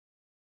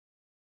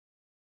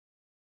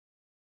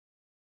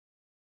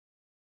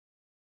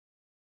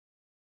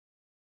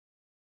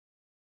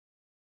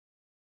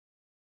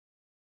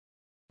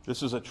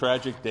This is a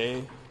tragic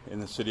day in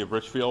the city of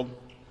Richfield.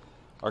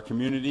 Our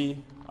community,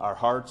 our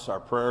hearts, our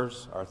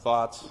prayers, our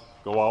thoughts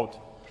go out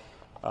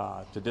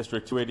to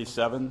District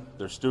 287,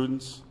 their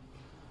students,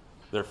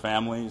 their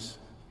families,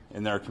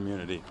 and their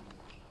community.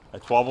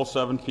 At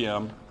 12:07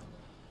 p.m.,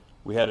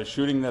 we had a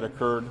shooting that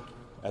occurred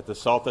at the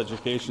South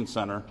Education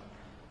Center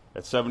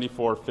at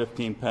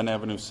 7415 Penn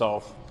Avenue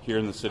South here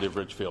in the city of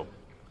Richfield.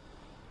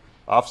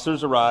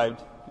 Officers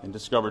arrived and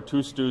discovered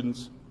two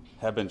students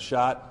had been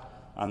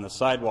shot on the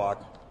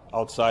sidewalk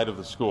outside of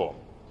the school.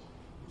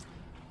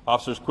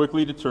 Officers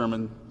quickly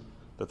determined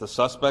that the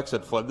suspects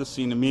had fled the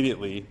scene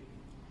immediately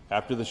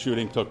after the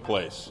shooting took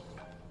place.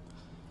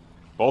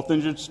 Both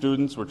injured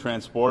students were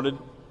transported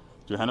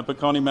to Hennepin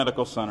County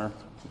Medical Center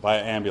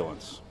via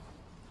ambulance.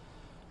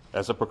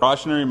 As a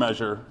precautionary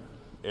measure,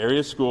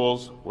 area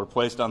schools were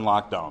placed on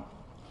lockdown.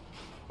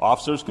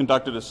 Officers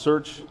conducted a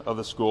search of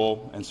the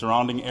school and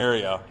surrounding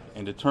area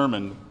and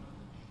determined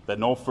that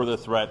no further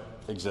threat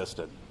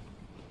existed.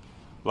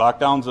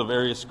 Lockdowns of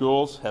area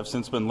schools have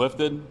since been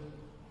lifted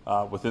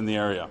within the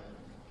area.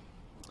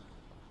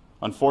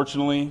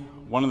 Unfortunately,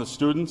 one of the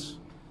students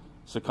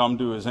succumbed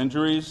to his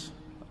injuries.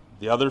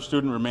 The other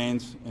student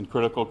remains in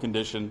critical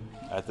condition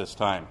at this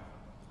time.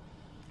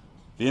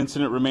 The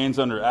incident remains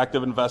under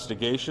active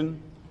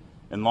investigation,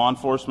 and law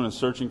enforcement is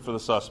searching for the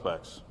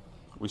suspects.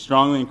 We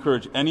strongly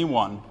encourage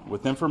anyone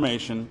with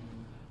information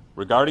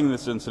regarding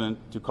this incident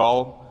to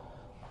call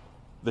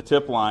the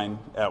tip line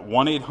at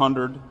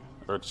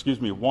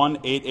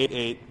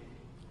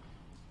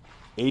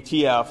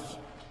 1-888-ATF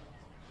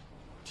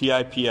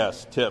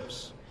TIPS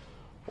TIPS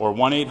or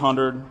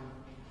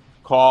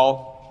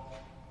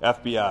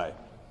 1-800-CALL-FBI.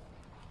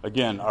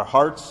 Again, our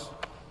hearts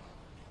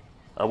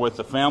are with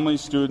the families,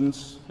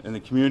 students, and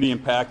the community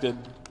impacted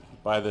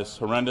by this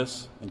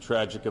horrendous and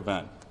tragic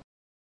event.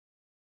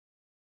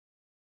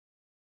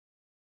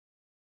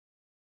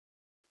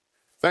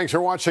 Thanks for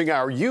watching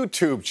our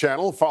YouTube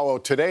channel. Follow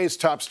today's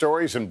top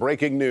stories and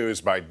breaking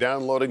news by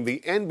downloading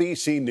the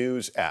NBC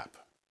News app.